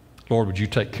 Lord, would you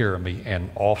take care of me? And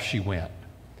off she went.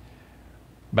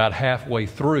 About halfway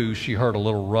through, she heard a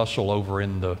little rustle over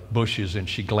in the bushes, and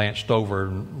she glanced over,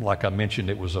 and like I mentioned,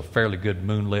 it was a fairly good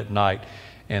moonlit night.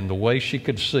 And the way she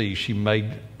could see, she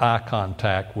made eye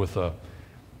contact with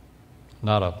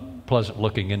not a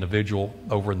pleasant-looking individual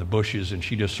over in the bushes, and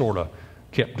she just sort of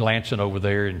kept glancing over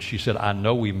there, and she said, I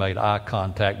know we made eye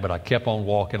contact, but I kept on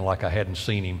walking like I hadn't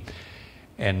seen him,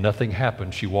 and nothing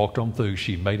happened. She walked on through,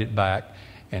 she made it back,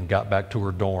 and got back to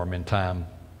her dorm in time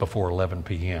before 11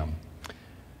 p.m.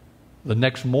 The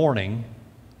next morning,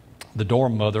 the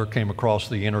dorm mother came across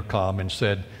the intercom and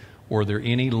said, were there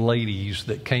any ladies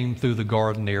that came through the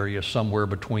garden area somewhere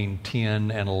between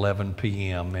 10 and 11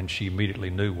 p.m.? And she immediately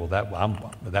knew, well,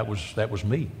 that was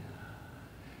me.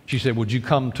 She said, would you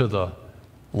come to the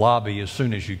lobby as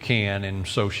soon as you can. And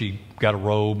so she got a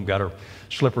robe, got her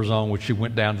slippers on, which she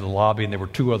went down to the lobby, and there were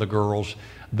 2 other girls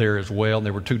there as well. And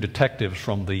there were 2 detectives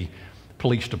from the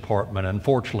police department.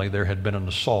 Unfortunately, there had been an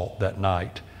assault that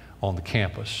night on the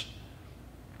campus.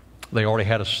 They already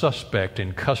had a suspect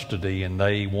in custody, and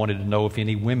they wanted to know if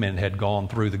any women had gone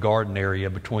through the garden area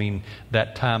between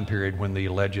that time period when the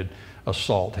alleged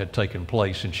assault had taken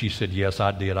place. And she said, yes,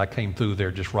 I did. I came through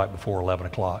there just right before 11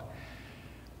 o'clock.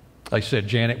 They said,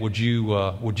 Janet, would you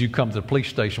come to the police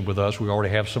station with us? We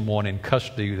already have someone in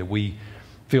custody that we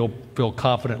feel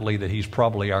confidently that he's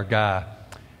probably our guy.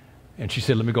 And she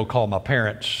said, let me go call my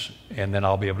parents, and then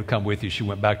I'll be able to come with you. She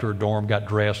went back to her dorm, got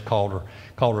dressed, called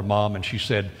her mom, and she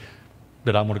said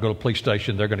that I'm going to go to the police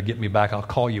station. They're going to get me back. I'll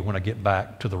call you when I get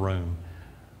back to the room.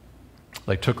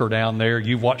 They took her down there.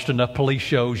 You've watched enough police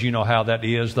shows. You know how that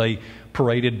is. They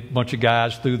paraded a bunch of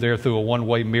guys through there through a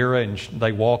one-way mirror, and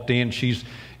they walked in. She's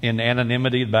in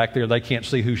anonymity back there. They can't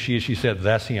see who she is. She said,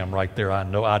 that's him right there. I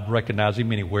know. I'd recognize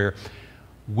him anywhere.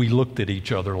 We looked at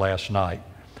each other last night.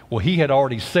 Well, he had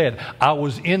already said, I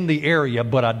was in the area,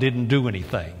 but I didn't do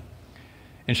anything.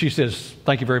 And she says,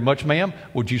 thank you very much, ma'am.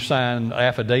 Would you sign an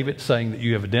affidavit saying that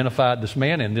you have identified this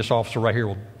man, and this officer right here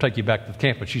will take you back to the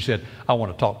campus? She said, I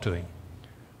want to talk to him.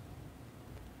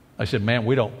 I said, ma'am,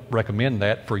 we don't recommend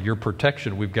that. For your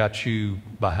protection, we've got you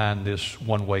behind this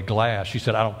one-way glass. She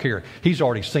said, I don't care. He's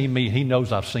already seen me. He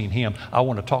knows I've seen him. I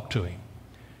want to talk to him.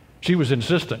 She was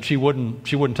insistent. She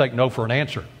wouldn't take no for an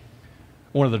answer.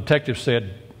 One of the detectives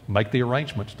said, make the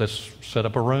arrangements. Let's set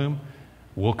up a room.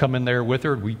 We'll come in there with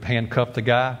her. We handcuff the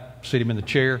guy, sit him in the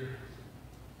chair.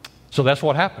 So that's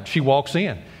what happened. She walks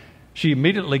in. She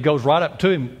immediately goes right up to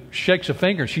him, shakes a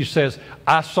finger, and she says,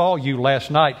 I saw you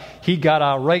last night. He got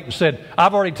irate and said,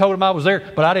 I've already told him I was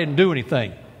there, but I didn't do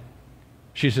anything.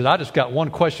 She said, I just got one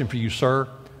question for you, sir.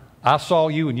 I saw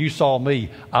you and you saw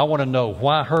me. I want to know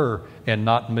why her and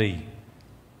not me.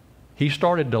 He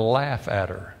started to laugh at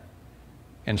her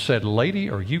and said, lady,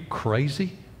 are you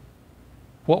crazy?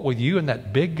 What with you and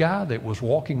that big guy that was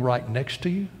walking right next to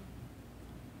you?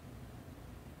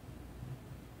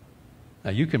 Now,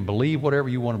 you can believe whatever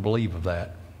you want to believe of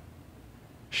that.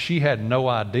 She had no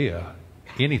idea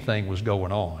anything was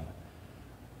going on.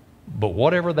 But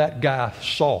whatever that guy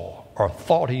saw or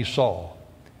thought he saw,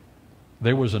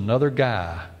 there was another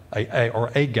guy,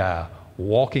 a guy,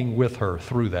 walking with her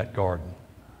through that garden.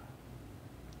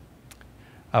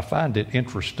 I find it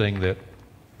interesting that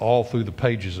all through the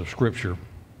pages of Scripture,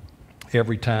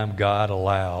 every time God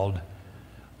allowed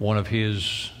one of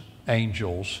His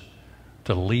angels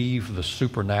to leave the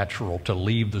supernatural, to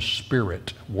leave the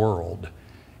spirit world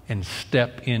and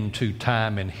step into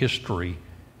time and history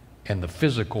and the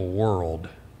physical world,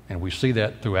 and we see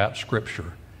that throughout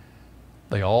Scripture,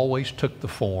 they always took the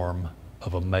form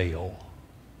of a male.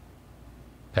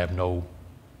 Have no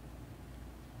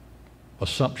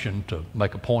assumption to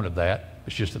make a point of that.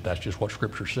 It's just that that's just what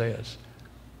Scripture says.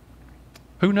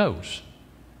 Who knows?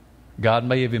 God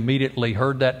may have immediately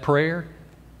heard that prayer,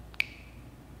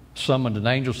 summoned an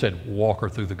angel, said, walk her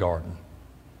through the garden.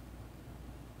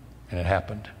 And it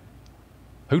happened.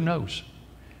 Who knows?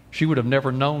 She would have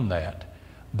never known that.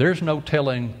 There's no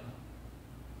telling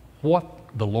what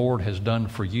the Lord has done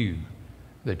for you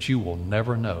that you will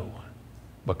never know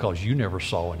because you never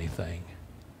saw anything.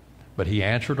 But He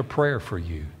answered a prayer for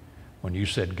you when you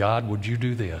said, God, would you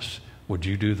do this? Would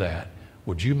you do that?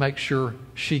 Would you make sure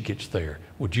she gets there?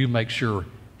 Would you make sure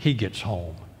he gets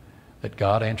home? That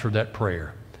God answered that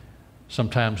prayer.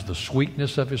 Sometimes the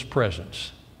sweetness of His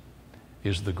presence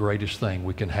is the greatest thing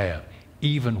we can have,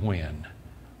 even when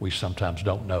we sometimes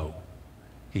don't know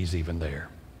He's even there.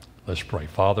 Let's pray.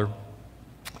 Father,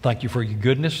 thank you for your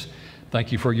goodness.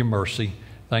 Thank you for your mercy.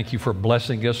 Thank you for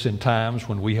blessing us in times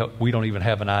when we don't even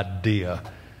have an idea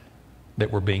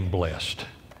that we're being blessed.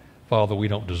 Father, we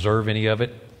don't deserve any of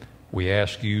it. We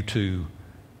ask you to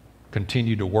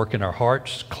continue to work in our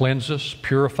hearts, cleanse us,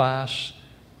 purify us,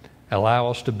 allow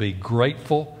us to be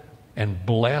grateful and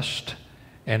blessed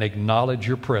and acknowledge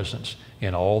your presence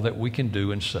in all that we can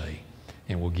do and say.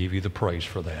 And we'll give you the praise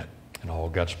for that. And all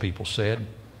God's people said,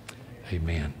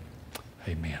 amen.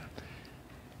 Amen.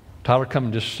 Tyler, come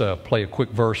and just play a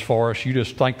quick verse for us. You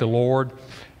just thank the Lord,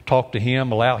 talk to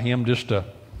Him, allow Him just to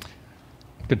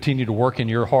continue to work in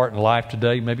your heart and life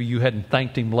today. Maybe you hadn't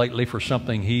thanked Him lately for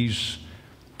something He's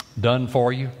done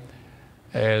for you.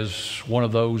 As one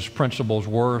of those principles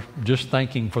were, just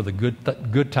thanking for the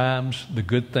good times, the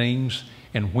good things,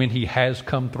 and when He has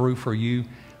come through for you.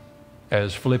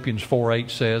 As Philippians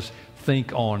 4:8 says,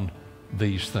 think on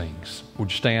these things. Would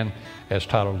you stand as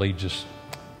Tyler leads us?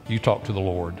 You talk to the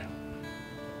Lord.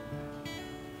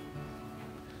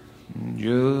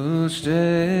 just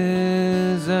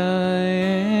as I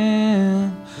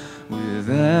am,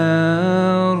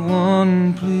 without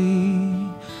one plea,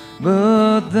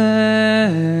 but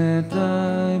that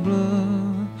thy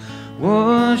blood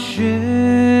was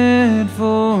shed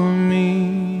for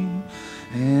me,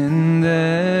 and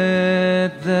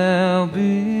that thou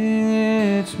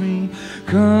bidst me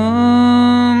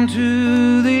come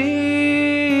to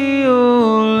thee,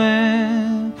 O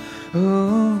Lamb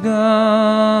of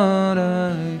God.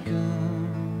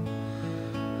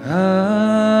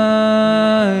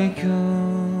 I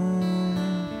come,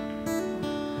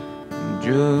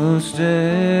 just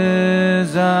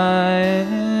as I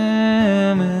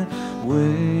am, and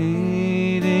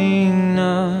waiting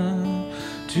not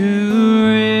to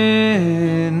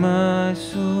rid my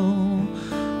soul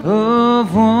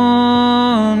of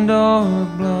one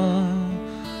dark blot,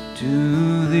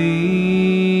 to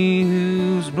thee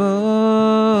whose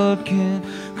blood can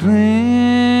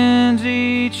cleanse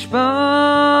each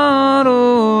spot,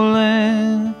 O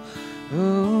Lamb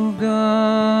of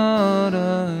God.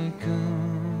 I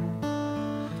come,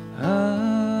 I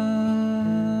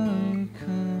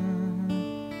come.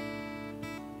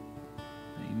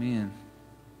 Amen.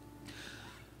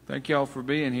 Thank y'all for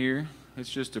being here. It's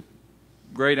just a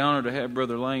great honor to have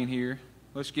Brother Lane here.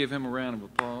 Let's give him a round of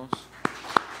applause.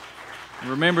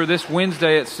 Remember, this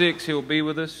Wednesday at 6, he'll be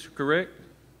with us, correct?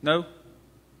 No?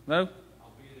 No? There'll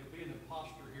be an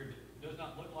imposter here that does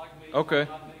not look like me. Okay.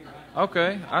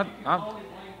 Okay.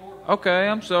 Okay,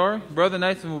 I'm sorry. Brother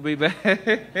Nathan will be back.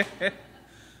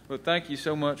 Well, thank you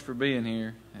so much for being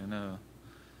here. And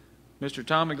Mr.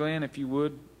 Tommy Glenn, if you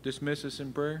would, dismiss us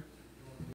in prayer.